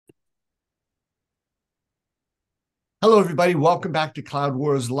Hello, everybody. Welcome back to Cloud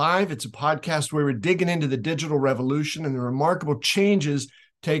Wars Live. It's a podcast where we're digging into the digital revolution and the remarkable changes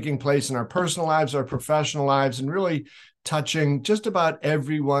taking place in our personal lives, our professional lives, and really touching just about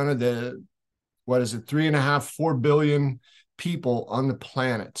every one of the, 3.5, 4 billion people on the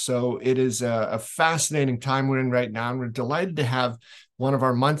planet. So it is a fascinating time we're in right now, and we're delighted to have one of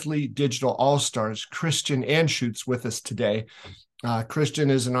our monthly digital all-stars, Christian Anschuetz, with us today.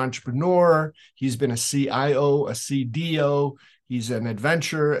 Christian is an entrepreneur. He's been a CIO, a CDO. He's an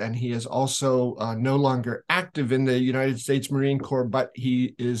adventurer, and he is also no longer active in the United States Marine Corps, but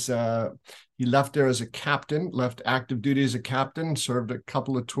he left there as a captain, left active duty as a captain, served a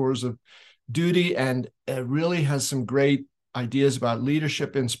couple of tours of duty, and really has some great ideas about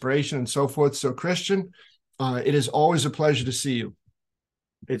leadership, inspiration, and so forth. So, Christian, it is always a pleasure to see you.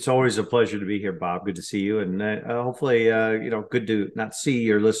 It's always a pleasure to be here, Bob. Good to see you, and hopefully, good to not see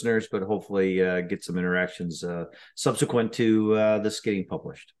your listeners, but hopefully get some interactions subsequent to this getting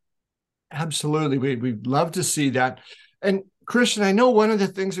published. Absolutely, we'd love to see that. And Christian, I know one of the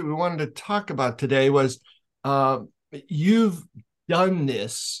things that we wanted to talk about today was you've done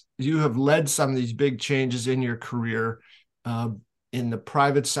this. You have led some of these big changes in your career. In the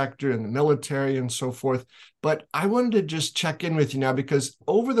private sector, in the military, and so forth. But I wanted to just check in with you now, because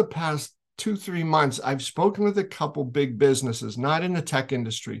over the past 2-3 months, I've spoken with a couple big businesses, not in the tech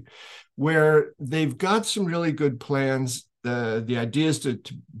industry, where they've got some really good plans. The idea is to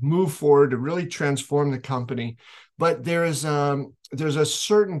move forward, to really transform the company. But there's a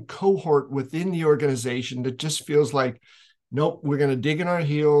certain cohort within the organization that just feels like, nope, we're going to dig in our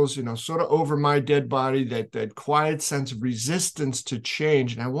heels, sort of over my dead body, that quiet sense of resistance to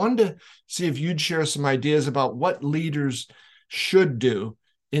change. And I wanted to see if you'd share some ideas about what leaders should do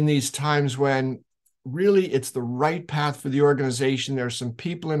in these times when really it's the right path for the organization. There are some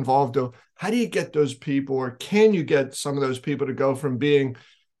people involved. How do you get those people, or can you get some of those people to go from being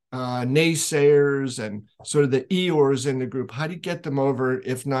naysayers and sort of the Eeyores in the group? How do you get them over,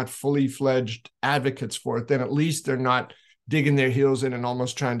 if not fully fledged advocates for it? Then at least they're not digging their heels in and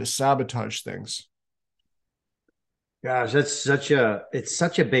almost trying to sabotage things. Gosh, it's such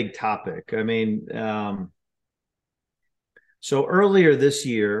a big topic. I mean, so earlier this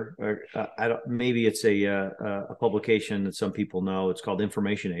year, maybe it's a publication that some people know. It's called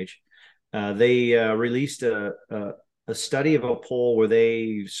Information Age. They released a study of a poll where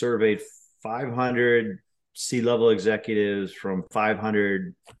they surveyed 500 C-level executives from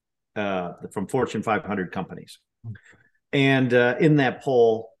Fortune 500 companies. And in that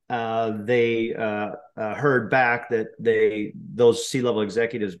poll, they heard back that those C-level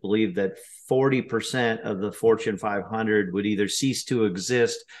executives believe that 40% of the Fortune 500 would either cease to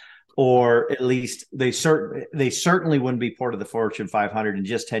exist, or at least they certainly wouldn't be part of the Fortune 500 in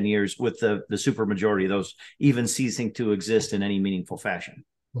just 10 years, with the supermajority of those even ceasing to exist in any meaningful fashion.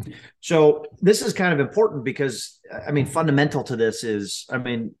 So this is kind of important because, I mean, fundamental to this is, I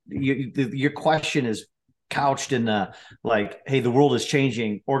mean, your question is couched in hey, the world is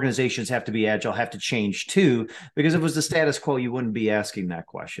changing, organizations have to be agile, have to change too, because if it was the status quo, you wouldn't be asking that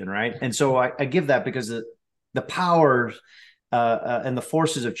question, right? And so I give that because the power and the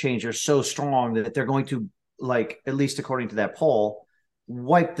forces of change are so strong that they're going to, at least according to that poll,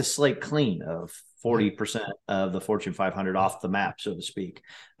 wipe the slate clean of 40% of the Fortune 500 off the map, so to speak.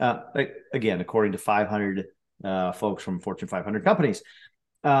 Again, according to 500 folks from Fortune 500 companies.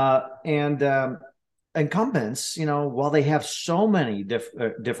 Incumbents, while they have so many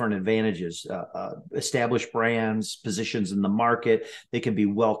different advantages, established brands, positions in the market, they can be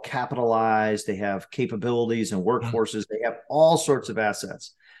well capitalized, they have capabilities and workforces, they have all sorts of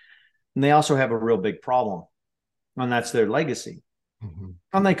assets. And they also have a real big problem, and that's their legacy. Mm-hmm.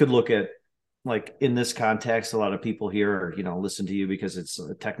 And they could look at, in this context, a lot of people here, listen to you because it's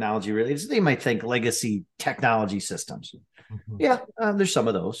technology related. They might think legacy technology systems. Mm-hmm. Yeah, there's some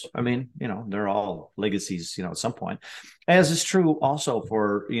of those. I mean, they're all legacies, at some point, as is true also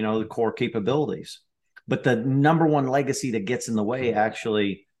for, the core capabilities. But the number one legacy that gets in the way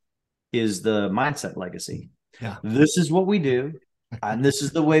actually is the mindset legacy. Yeah. This is what we do, and this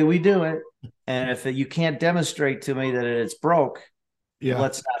is the way we do it. And if you can't demonstrate to me that it's broke,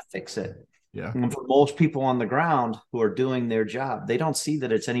 let's not fix it. Yeah. And for most people on the ground who are doing their job, they don't see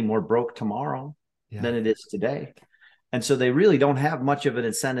that it's any more broke tomorrow than it is today. And so they really don't have much of an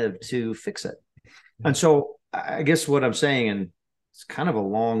incentive to fix it. Yeah. And so I guess what I'm saying, and it's kind of a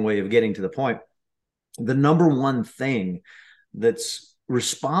long way of getting to the point, the number one thing that's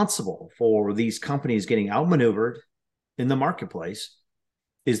responsible for these companies getting outmaneuvered in the marketplace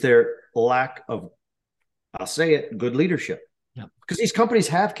is their lack of, I'll say it, good leadership. Yeah. Because these companies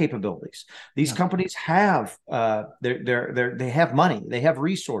have capabilities. These Yeah. companies have they have money, they have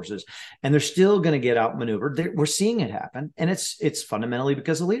resources, and they're still going to get outmaneuvered. We're seeing it happen, and it's fundamentally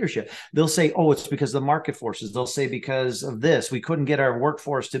because of leadership. They'll say, "Oh, it's because of the market forces." They'll say, "Because of this, we couldn't get our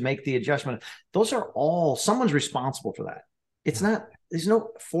workforce to make the adjustment." Those are all someone's responsible for that. It's Yeah. not. There's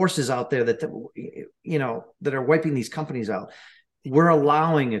no forces out there that that are wiping these companies out. We're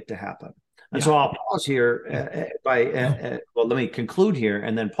allowing it to happen. And Yeah. so I'll pause here well, let me conclude here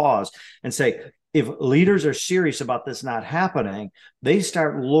and then pause and say, if leaders are serious about this not happening, they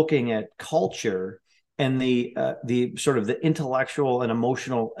start looking at culture and the sort of the intellectual and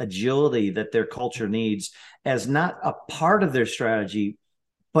emotional agility that their culture needs as not a part of their strategy,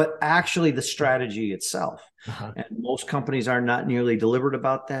 but actually the strategy itself. Uh-huh. And most companies are not nearly deliberate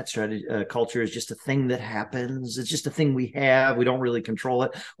about that. Strategy, culture is just a thing that happens. It's just a thing we have. We don't really control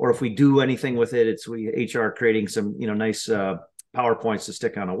it. Or if we do anything with it, it's HR creating some nice PowerPoints to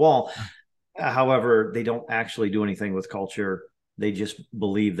stick on a wall. However, they don't actually do anything with culture. They just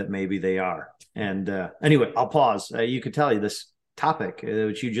believe that maybe they are. And anyway, I'll pause. You could tell you this topic,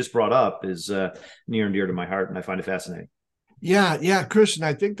 which you just brought up, is near and dear to my heart, and I find it fascinating. Yeah, Christian,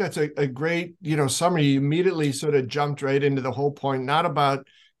 I think that's a great, summary. You immediately sort of jumped right into the whole point, not about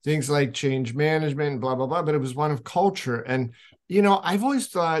things like change management and blah, blah, blah, but it was one of culture. And, I've always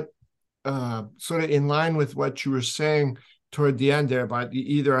thought, sort of in line with what you were saying toward the end there, about you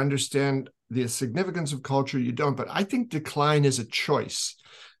either understand the significance of culture, you don't, but I think decline is a choice.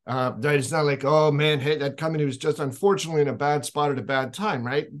 That it's not like, oh man, hey, that company was just unfortunately in a bad spot at a bad time,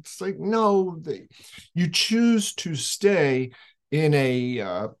 right? It's like, no, you choose to stay in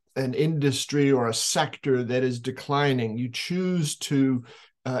an industry or a sector that is declining. You choose to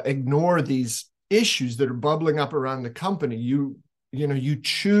ignore these issues that are bubbling up around the company. You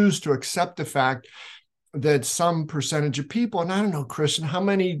choose to accept the fact that some percentage of people, and I don't know, Christian,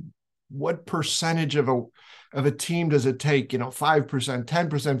 what percentage of a team does it take, 5%, 10%,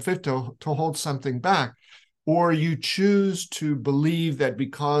 50% to hold something back? Or you choose to believe that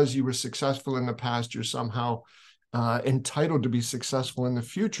because you were successful in the past, you're somehow entitled to be successful in the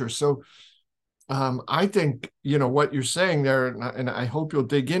future. So I think, what you're saying there, and I hope you'll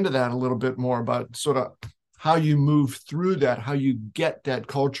dig into that a little bit more about sort of how you move through that, how you get that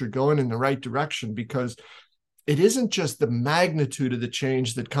culture going in the right direction, because it isn't just the magnitude of the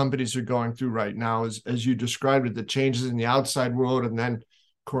change that companies are going through right now, as you described it, the changes in the outside world, and then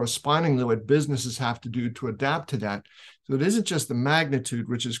correspondingly what businesses have to do to adapt to that. So it isn't just the magnitude,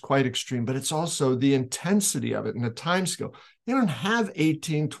 which is quite extreme, but it's also the intensity of it and the time scale. They don't have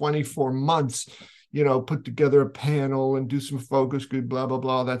 18, 24 months, put together a panel and do some focus group, blah, blah,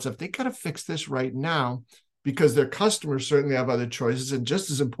 blah, all that stuff. They got to fix this right now because their customers certainly have other choices. And just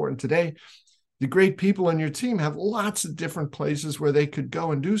as important today, the great people on your team have lots of different places where they could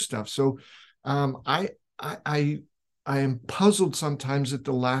go and do stuff. So I am puzzled sometimes at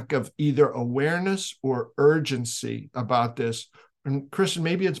the lack of either awareness or urgency about this. And Christian,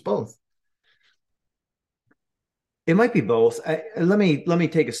 maybe it's both. It might be both. Let me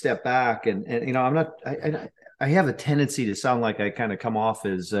take a step back, and I'm not. I have a tendency to sound like I kind of come off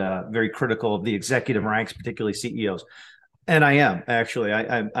as very critical of the executive ranks, particularly CEOs. And I am actually.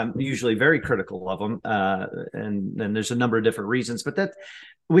 I'm usually very critical of them, and there's a number of different reasons. But that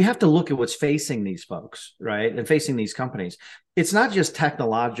we have to look at what's facing these folks, right, and facing these companies. It's not just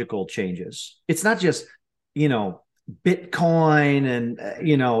technological changes. It's not just Bitcoin and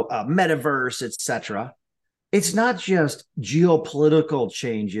metaverse, etc. It's not just geopolitical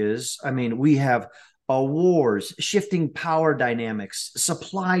changes. I mean, we have wars, shifting power dynamics,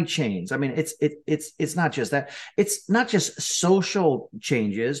 supply chains. I mean, it's not just that. It's not just social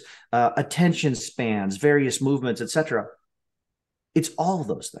changes, attention spans, various movements, etc. It's all of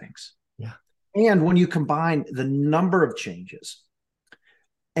those things. Yeah. And when you combine the number of changes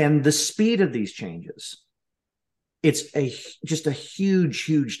and the speed of these changes, it's just a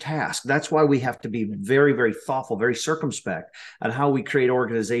huge task. That's why we have to be very, very thoughtful, very circumspect on how we create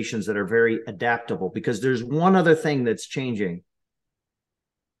organizations that are very adaptable, because there's one other thing that's changing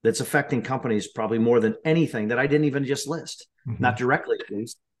that's affecting companies probably more than anything that I didn't even just list, not directly at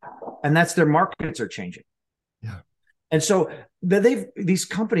least, and that's their markets are changing. Yeah. And so these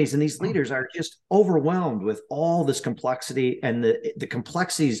companies and these leaders are just overwhelmed with all this complexity and the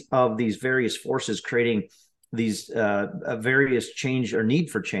complexities of these various forces creating these various change or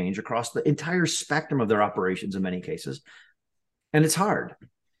need for change across the entire spectrum of their operations in many cases. And it's hard.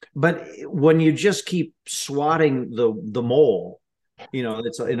 But when you just keep swatting the mole,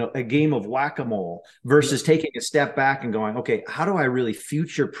 it's a game of whack-a-mole versus taking a step back and going, okay, how do I really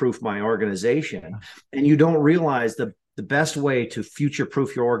future-proof my organization? And you don't realize the the best way to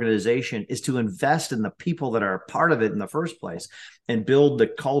future-proof your organization is to invest in the people that are a part of it in the first place and build the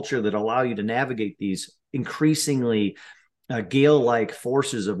culture that allow you to navigate these increasingly gale-like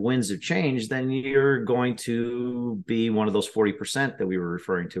forces of winds of change. Then you're going to be one of those 40% that we were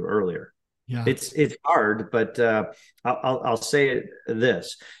referring to earlier. Yeah. It's hard, but I'll say it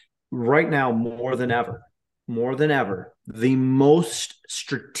this: right now, more than ever, the most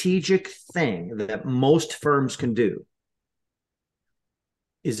strategic thing that most firms can do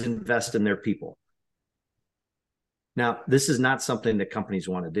is invest in their people. Now, this is not something that companies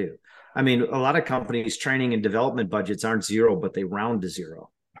want to do. I mean, a lot of companies' training and development budgets aren't zero, but they round to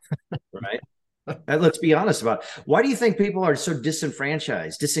zero, right? And let's be honest about it. Why do you think people are so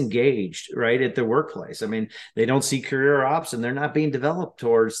disenfranchised, disengaged, right, at their workplace? I mean, they don't see career ops and they're not being developed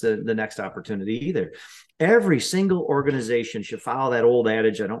towards the next opportunity either. Every single organization should follow that old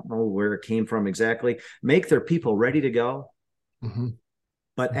adage. I don't know where it came from exactly. Make their people ready to go,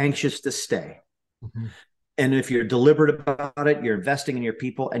 but anxious to stay. And if you're deliberate about it, you're investing in your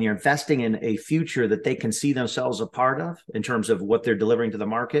people and you're investing in a future that they can see themselves a part of in terms of what they're delivering to the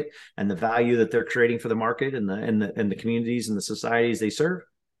market and the value that they're creating for the market and the communities and the societies they serve,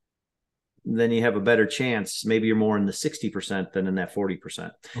 then you have a better chance. Maybe you're more in the 60% than in that 40%.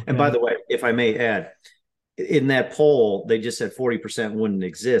 Okay. And by the way, if I may add, in that poll, they just said 40% wouldn't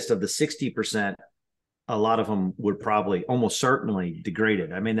exist. Of the 60%, a lot of them would probably almost certainly degrade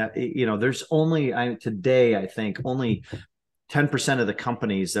it. I mean, that, there's only today, I think only 10% of the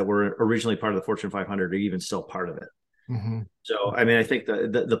companies that were originally part of the Fortune 500 are even still part of it. So, I mean, I think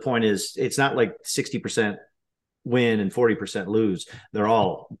the point is, it's not like 60% win and 40% lose. They're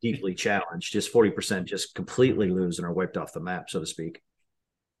all deeply challenged. Just 40% just completely lose and are wiped off the map, so to speak.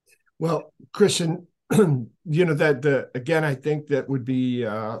 Well, Christian, again, I think that would be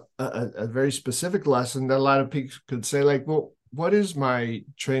a very specific lesson that a lot of people could say, like, well, what is my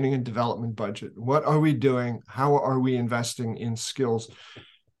training and development budget? What are we doing? How are we investing in skills?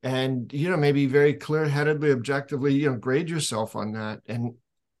 And, maybe very clear-headedly, objectively, grade yourself on that. And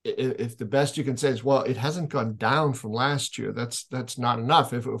if the best you can say is, well, it hasn't gone down from last year, that's not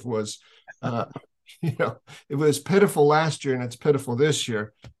enough. If it was, it was pitiful last year and it's pitiful this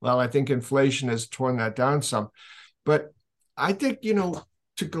year, well, I think inflation has torn that down some. But I think,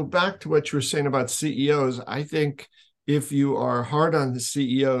 to go back to what you were saying about CEOs, I think if you are hard on the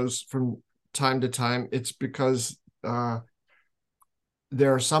CEOs from time to time, it's because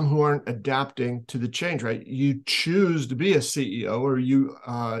there are some who aren't adapting to the change, right? You choose to be a CEO or you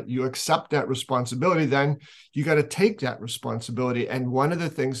accept that responsibility, then you got to take that responsibility. And one of the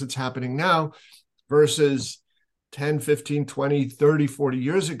things that's happening now versus 10, 15, 20, 30, 40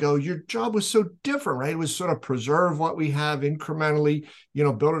 years ago, your job was so different, right? It was sort of preserve what we have incrementally,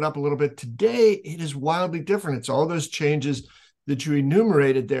 build it up a little bit. Today, it is wildly different. It's all those changes that you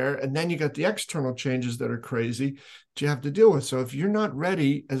enumerated there. And then you got the external changes that are crazy that you have to deal with. So if you're not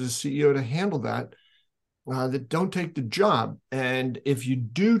ready as a CEO to handle that, that don't take the job. And if you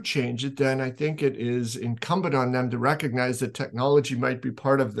do change it, then I think it is incumbent on them to recognize that technology might be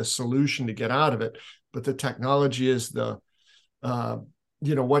part of the solution to get out of it. But the technology is the,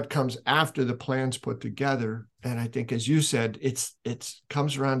 what comes after the plan's put together. And I think, as you said, it's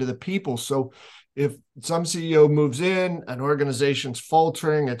comes around to the people. So if some CEO moves in, an organization's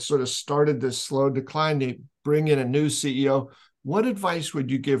faltering, it sort of started this slow decline, they bring in a new CEO, what advice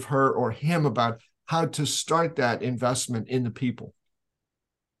would you give her or him about how to start that investment in the people?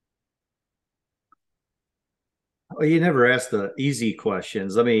 Well, you never ask the easy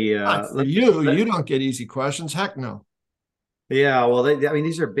questions. You don't get easy questions. Heck no. Yeah, well,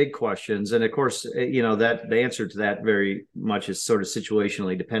 these are big questions, and of course, that the answer to that very much is sort of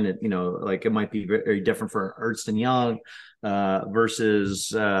situationally dependent. Like it might be very different for Ernst and Young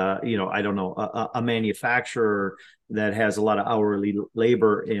versus, I don't know, a manufacturer that has a lot of hourly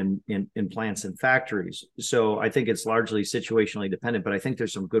labor in plants and factories. So I think it's largely situationally dependent, but I think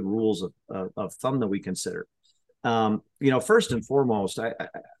there's some good rules of thumb that we consider. First and foremost,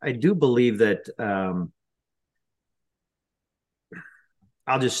 I do believe that.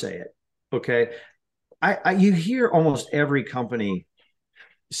 I'll just say it. Okay. You hear almost every company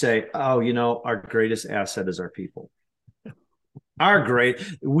say, oh, our greatest asset is our people.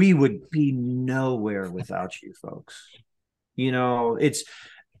 We would be nowhere without you folks. It's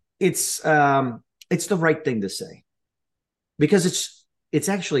the right thing to say because it's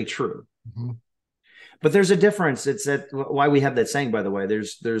actually true. Mm-hmm. But there's a difference. It's why we have that saying, by the way.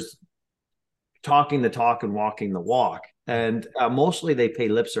 There's talking the talk and walking the walk. And mostly they pay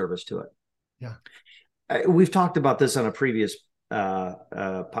lip service to it. Yeah. We've talked about this on a previous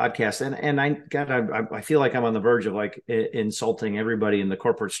podcast, and I feel like I'm on the verge of like insulting everybody in the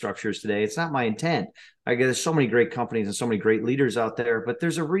corporate structures today. It's not my intent. I guess there's so many great companies and so many great leaders out there, but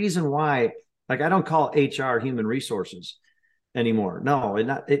there's a reason why. Like I don't call HR human resources anymore. No,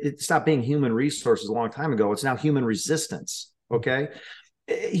 it stopped being human resources a long time ago. It's now human resistance. Okay.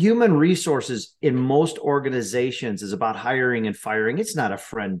 Human resources in most organizations is about hiring and firing. It's not a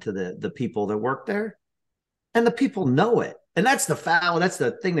friend to the people that work there, and the people know it. And that's the foul. That's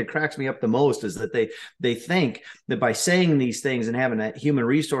the thing that cracks me up the most, is that they think that by saying these things and having a human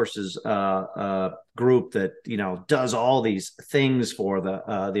resources group that does all these things for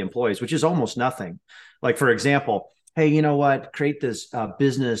the employees, which is almost nothing. Like for example, hey, you know what? Create this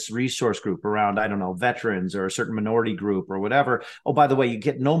business resource group around, I don't know, veterans or a certain minority group or whatever. Oh, by the way, you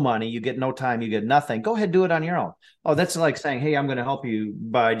get no money, you get no time, you get nothing. Go ahead, do it on your own. Oh, that's like saying, hey, I'm going to help you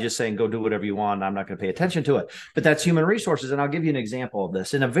by just saying, go do whatever you want. I'm not going to pay attention to it. But that's human resources. And I'll give you an example of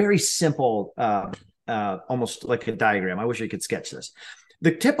this in a very simple, almost like a diagram. I wish I could sketch this.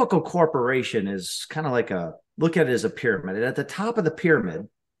 The typical corporation is kind of like look at it as a pyramid. And at the top of the pyramid,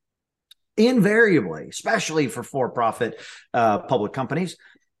 invariably, especially for for-profit public companies,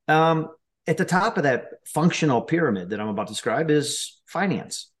 at the top of that functional pyramid that I'm about to describe is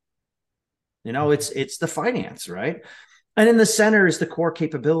finance. It's the finance, right? And in the center is the core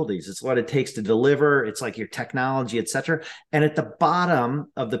capabilities. It's what it takes to deliver. It's like your technology, et cetera. And at the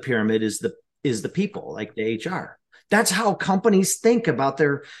bottom of the pyramid is the people, like the HR. That's how companies think about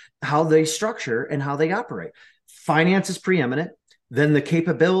how they structure and how they operate. Finance is preeminent, then the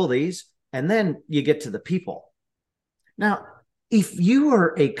capabilities, and then you get to the people. Now, if you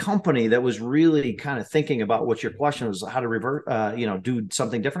were a company that was really kind of thinking about what your question was, how to revert, do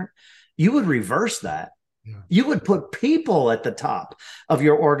something different, you would reverse that. Yeah. You would put people at the top of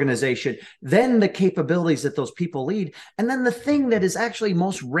your organization, then the capabilities that those people lead, and then the thing that is actually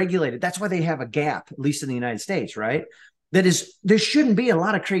most regulated. That's why they have a gap, at least in the United States, right? That is, there shouldn't be a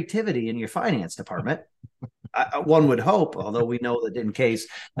lot of creativity in your finance department. One would hope, although we know that in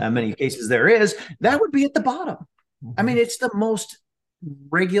many cases there is, that would be at the bottom. Mm-hmm. I mean, it's the most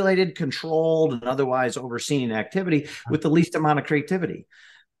regulated, controlled, and otherwise overseen activity with the least amount of creativity.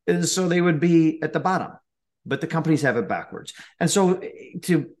 And so they would be at the bottom, but the companies have it backwards. And so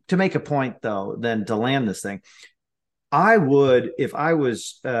to make a point, though, then to land this thing, I would, if I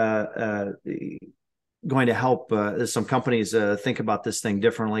was going to help some companies think about this thing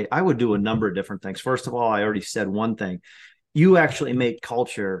differently, I would do a number of different things. First of all, I already said one thing. You actually make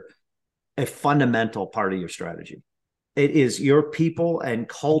culture a fundamental part of your strategy. It is your people and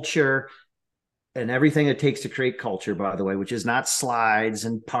culture and everything it takes to create culture, by the way, which is not slides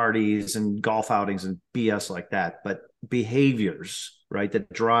and parties and golf outings and BS like that, but behaviors, right,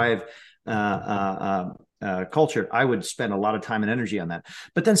 that drive culture. I would spend a lot of time and energy on that.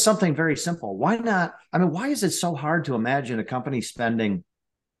 But then something very simple. Why not? I mean, why is it so hard to imagine a company spending,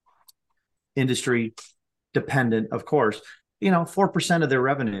 industry dependent, of course, 4% of their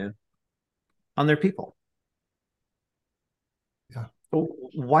revenue on their people? Yeah.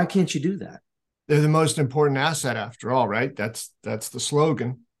 Why can't you do that? They're the most important asset after all, right? That's the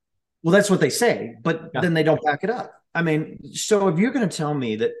slogan. Well, that's what they say, but then they don't back it up. I mean, so if you're going to tell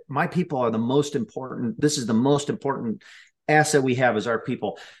me that my people are the most important, this is the most important asset we have is our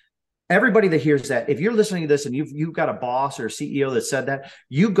people. Everybody that hears that, if you're listening to this and you've got a boss or a CEO that said that,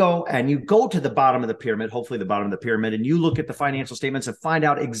 you go to the bottom of the pyramid, hopefully the bottom of the pyramid, and you look at the financial statements and find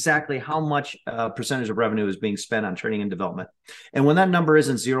out exactly how much percentage of revenue is being spent on training and development. And when that number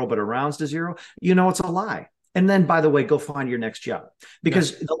isn't zero, but it rounds to zero, it's a lie. And then, by the way, go find your next job.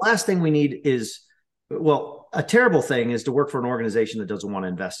 Because the last thing we need is, a terrible thing is to work for an organization that doesn't want to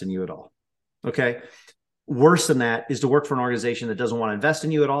invest in you at all. Okay. Worse than that is to work for an organization that doesn't want to invest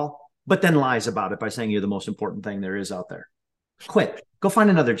in you at all, but then lies about it by saying you're the most important thing there is out there. Quit. Go find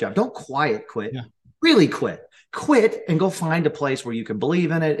another job. Don't quiet quit. Yeah. Really quit. Quit and go find a place where you can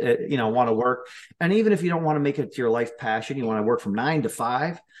believe in it, want to work. And even if you don't want to make it to your life passion, you want to work from 9 to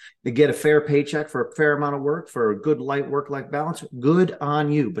 5 to get a fair paycheck for a fair amount of work, for a good light work-life balance, good on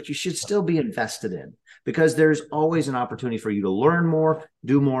you. But you should still be invested in, because there's always an opportunity for you to learn more,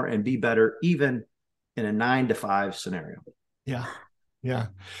 do more, and be better, even in a 9 to 5 scenario. Yeah. Yeah.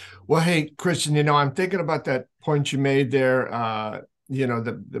 Well, hey, Christian, I'm thinking about that point you made there.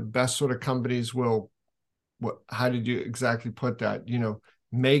 The best sort of companies will, how did you exactly put that?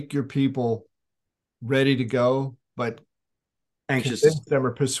 Make your people ready to go, but anxious convince them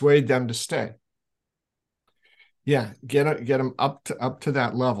or persuade them to stay. Yeah. Get them up to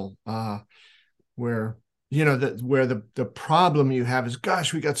that level where that where the problem you have is,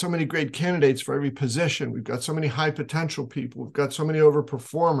 gosh, we got so many great candidates for every position. We've got so many high potential people. We've got so many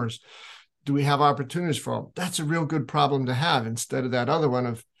overperformers. Do we have opportunities for them? That's a real good problem to have, instead of that other one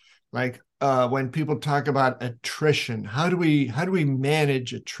of like, when people talk about attrition, how do we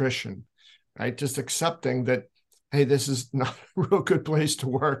manage attrition, right? Just accepting that, hey, this is not a real good place to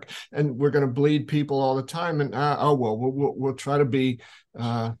work, and we're going to bleed people all the time, and oh well, we'll try to be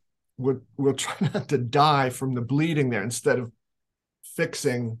we'll try not to die from the bleeding there, instead of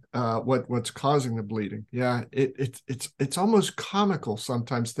fixing what's causing the bleeding. Yeah, it's almost comical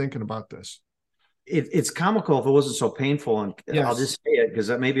sometimes thinking about this. It's comical if it wasn't so painful. And I'll Yes. just say it because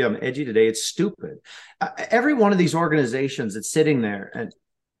maybe I'm edgy today. It's stupid. Every one of these organizations that's sitting there,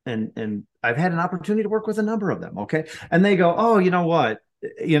 and I've had an opportunity to work with a number of them. Okay, and they go, oh, you know what?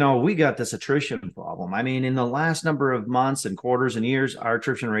 We got this attrition problem. I mean, in the last number of months and quarters and years, our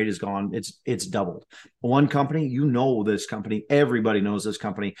attrition rate has gone. It's doubled. One company, this company, everybody knows this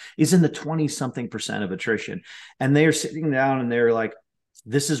company is in the 20-something% of attrition, and they're sitting down and they're like,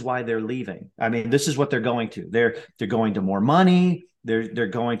 this is why they're leaving. I mean, this is what they're going to. They're going to more money. They're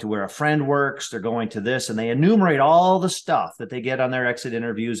going to where a friend works. They're going to this, and they enumerate all the stuff that they get on their exit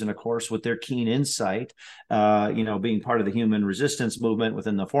interviews. And of course, with their keen insight, being part of the human resistance movement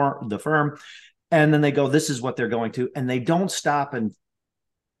within the firm, and then they go, this is what they're going to, and they don't stop and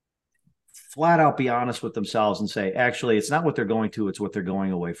flat out be honest with themselves and say, actually, it's not what they're going to, it's what they're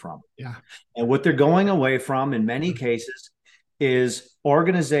going away from. Yeah. And what they're going away from in many cases is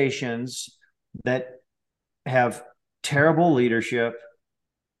organizations that have terrible leadership,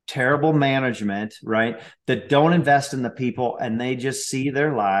 terrible management, right? That don't invest in the people, and they just see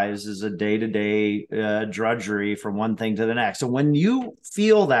their lives as a day-to-day drudgery from one thing to the next. And when you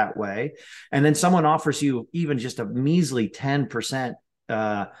feel that way, and then someone offers you even just a measly 10%,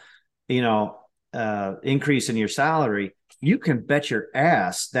 increase in your salary, you can bet your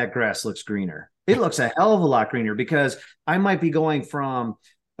ass that grass looks greener. It looks a hell of a lot greener, because I might be going from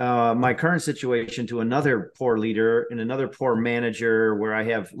my current situation to another poor leader and another poor manager where I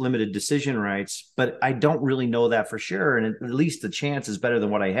have limited decision rights, but I don't really know that for sure. And at least the chance is better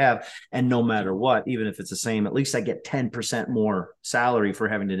than what I have. And no matter what, even if it's the same, at least I get 10% more salary for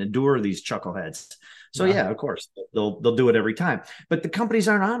having to endure these chuckleheads. So yeah, of course, they'll do it every time. But the companies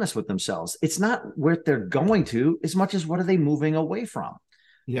aren't honest with themselves. It's not where they're going to as much as what are they moving away from.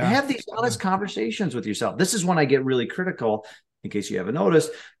 Yeah. Have these honest conversations with yourself. This is when I get really critical, in case you haven't noticed,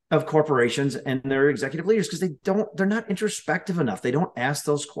 of corporations and their executive leaders, because they're not introspective enough. They don't ask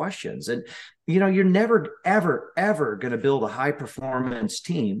those questions. And you're never, ever, ever going to build a high performance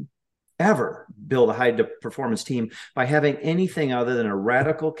team by having anything other than a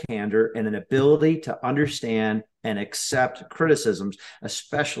radical candor and an ability to understand and accept criticisms,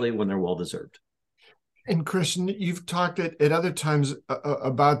 especially when they're well deserved. And Christian, you've talked at other times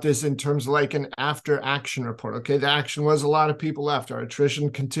about this in terms of like an after action report. Okay, the action was a lot of people left. Our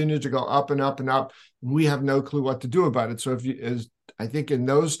attrition continued to go up and up and up. We have no clue what to do about it. So I think in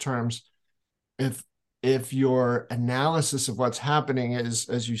those terms, if your analysis of what's happening is,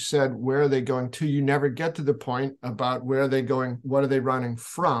 as you said, where are they going to, you never get to the point about where are they going, what are they running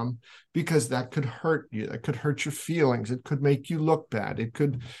from, because that could hurt you. That could hurt your feelings. It could make you look bad. It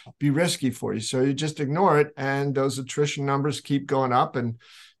could be risky for you. So you just ignore it, and those attrition numbers keep going up, and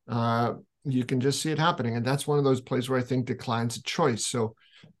you can just see it happening. And that's one of those places where I think decline's a choice. So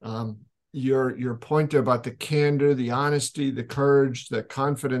your point there about the candor, the honesty, the courage, the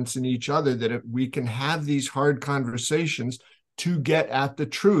confidence in each other, that we can have these hard conversations to get at the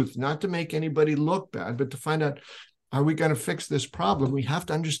truth, not to make anybody look bad, but to find out, are we going to fix this problem? We have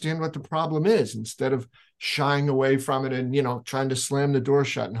to understand what the problem is, instead of shying away from it and trying to slam the door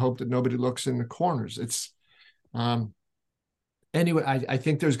shut and hope that nobody looks in the corners. It's anyway, I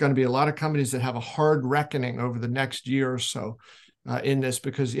think there's going to be a lot of companies that have a hard reckoning over the next year or so in this,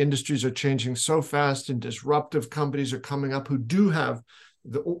 because industries are changing so fast, and disruptive companies are coming up who do have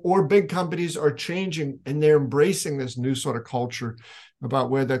or big companies are changing, and they're embracing this new sort of culture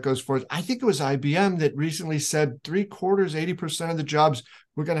about where that goes forward. I think it was IBM that recently said 80% of the jobs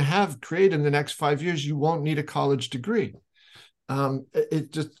we're going to have created in the next 5 years, you won't need a college degree.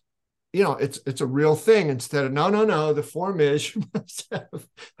 It just, it's a real thing, instead of no, the form is you must have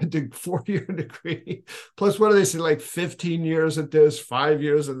a 4-year degree plus, what do they say, like 15 years at this, 5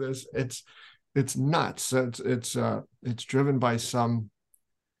 years of this. It's nuts. It's driven by some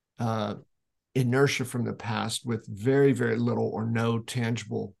inertia from the past with very, very little or no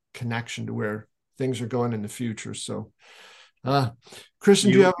tangible connection to where things are going in the future. So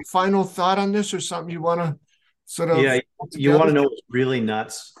Christian, do you have a final thought on this, or something you want to sort of you want to know what's really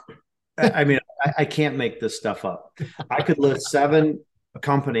nuts? I mean, I can't make this stuff up. I could list 7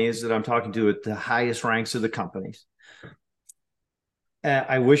 companies that I'm talking to at the highest ranks of the companies.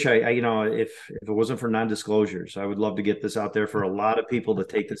 I wish if it wasn't for non-disclosures, I would love to get this out there for a lot of people to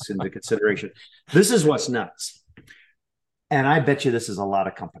take this into consideration. This is what's nuts. And I bet you this is a lot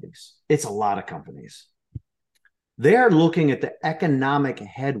of companies. It's a lot of companies. They're looking at the economic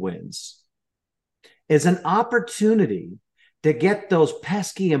headwinds as an opportunity to get those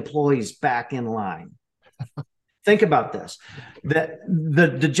pesky employees back in line. Think about this.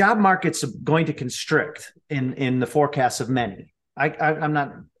 The job market's going to constrict in the forecasts of many. I'm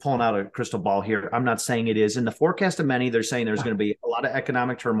not pulling out a crystal ball here. I'm not saying it is. In the forecast of many, they're saying there's going to be a lot of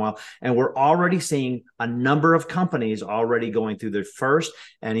economic turmoil. And we're already seeing a number of companies already going through their first,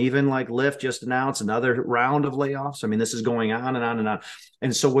 and even like Lyft just announced another round of layoffs. I mean, this is going on and on and on.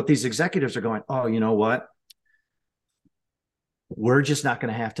 And so what these executives are going, oh, you know what? We're just not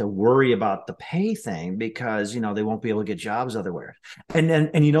going to have to worry about the pay thing because, they won't be able to get jobs otherwhere. And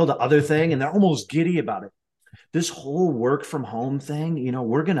the other thing, and they're almost giddy about it. This whole work from home thing,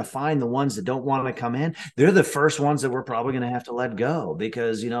 we're going to find the ones that don't want to come in. They're the first ones that we're probably going to have to let go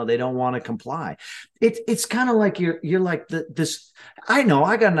because, they don't want to comply. It's kind of like you're like this. I know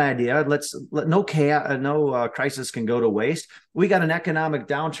I got an idea. No chaos, no crisis can go to waste. We got an economic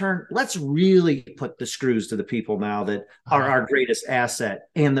downturn. Let's really put the screws to the people now that are our greatest asset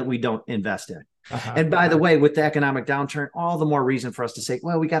and that we don't invest in. And by the way, with the economic downturn, all the more reason for us to say,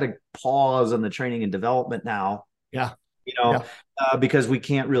 well, we got to pause on the training and development now. Yeah. Because we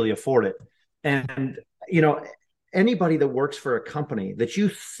can't really afford it. And, anybody that works for a company that you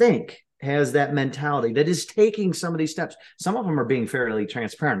think has that mentality that is taking some of these steps, some of them are being fairly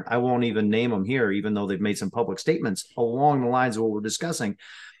transparent. I won't even name them here, even though they've made some public statements along the lines of what we're discussing.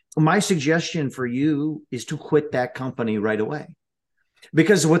 My suggestion for you is to quit that company right away.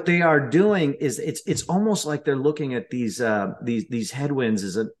 Because what they are doing is it's almost like they're looking at these headwinds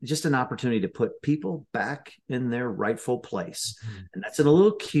as just an opportunity to put people back in their rightful place. And that's in a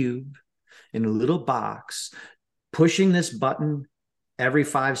little cube, in a little box, pushing this button every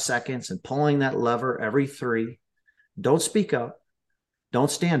 5 seconds and pulling that lever every 3. Don't speak up.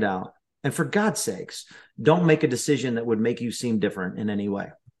 Don't stand out. And for God's sakes, don't make a decision that would make you seem different in any way.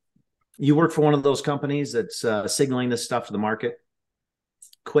 You work for one of those companies that's signaling this stuff to the market.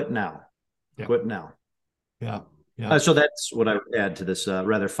 Quit now. Yeah. Quit now. Yeah. So that's what I would add to this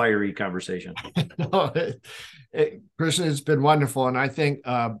rather fiery conversation. Christian, it's been wonderful. And I think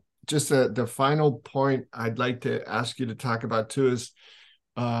just the final point I'd like to ask you to talk about too is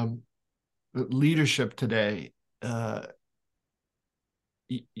leadership today.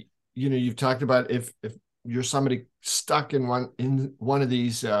 You've talked about if you're somebody stuck in one of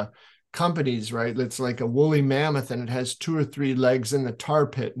these companies, right? It's like a woolly mammoth and it has 2 or 3 legs in the tar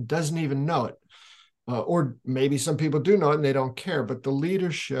pit and doesn't even know it. Or maybe some people do know it and they don't care, but the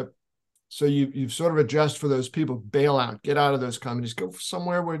leadership, so you've sort of addressed for those people, bail out, get out of those companies, go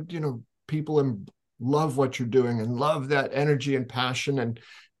somewhere where, people love what you're doing and love that energy and passion and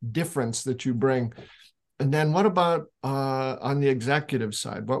difference that you bring. And then what about on the executive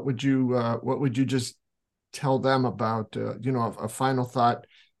side? What would you just tell them about, a final thought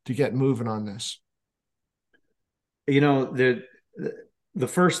to get moving on this? The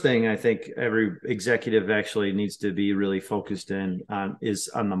first thing I think every executive actually needs to be really focused on is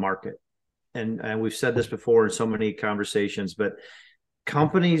on the market. And we've said this before in so many conversations, but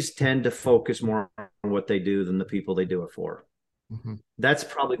companies tend to focus more on what they do than the people they do it for. Mm-hmm. That's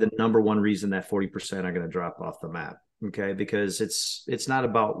probably the number one reason that 40% are going to drop off the map. Okay. Because it's not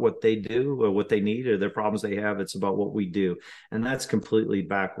about what they do or what they need or their problems they have. It's about what we do. And that's completely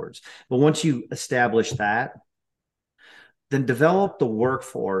backwards. But once you establish that, then develop the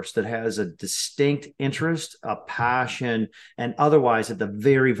workforce that has a distinct interest, a passion, and otherwise at the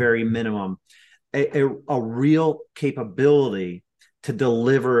very, very minimum, a real capability to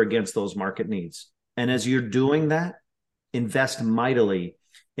deliver against those market needs. And as you're doing that, invest mightily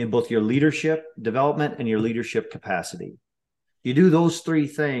in both your leadership development and your leadership capacity. You do those 3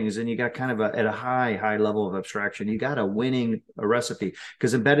 things and you got kind of at a high level of abstraction, you got a winning recipe,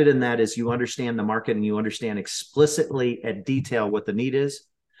 because embedded in that is you understand the market and you understand explicitly at detail what the need is.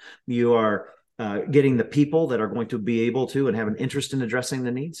 You are getting the people that are going to be able to and have an interest in addressing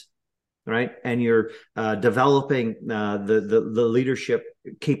the needs. Right. And you're developing the leadership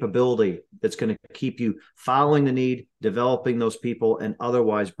capability that's going to keep you following the need, developing those people, and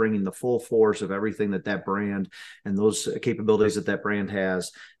otherwise bringing the full force of everything that brand and those capabilities that brand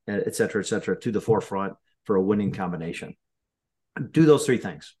has, et cetera, to the forefront for a winning combination. Do those 3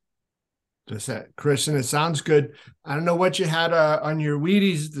 things. Just that, Christian, it sounds good. I don't know what you had on your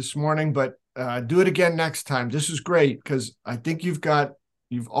Wheaties this morning, but do it again next time. This is great because I think you've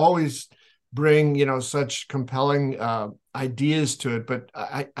always bring, such compelling ideas to it. But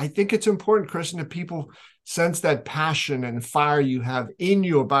I think it's important, Christian, that people sense that passion and fire you have in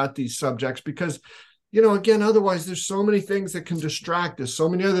you about these subjects because, again, otherwise there's so many things that can distract us. So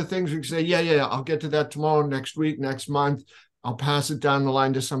many other things we can say, yeah, I'll get to that tomorrow, next week, next month. I'll pass it down the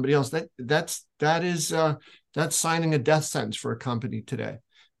line to somebody else. That's signing a death sentence for a company today.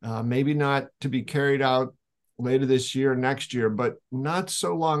 Maybe not to be carried out later this year, next year, but not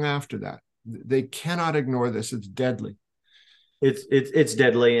so long after that. They cannot ignore this. It's deadly. It's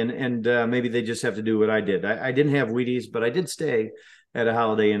deadly, and maybe they just have to do what I did. I didn't have Wheaties, but I did stay at a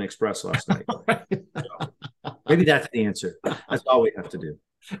Holiday Inn Express last night. So maybe that's the answer. That's all we have to do.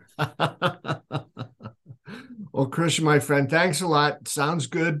 Well, Christian, my friend, thanks a lot. Sounds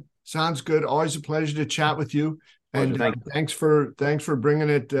good. Sounds good. Always a pleasure to chat with you. And thanks for bringing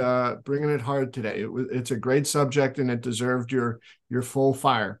it hard today. It's a great subject, and it deserved your full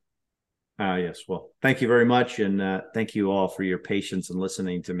fire. Yes. Well, thank you very much, and thank you all for your patience and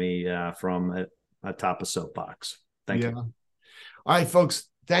listening to me from atop a soapbox. Thank you. All right, folks.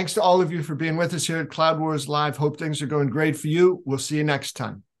 Thanks to all of you for being with us here at Cloud Wars Live. Hope things are going great for you. We'll see you next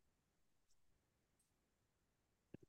time.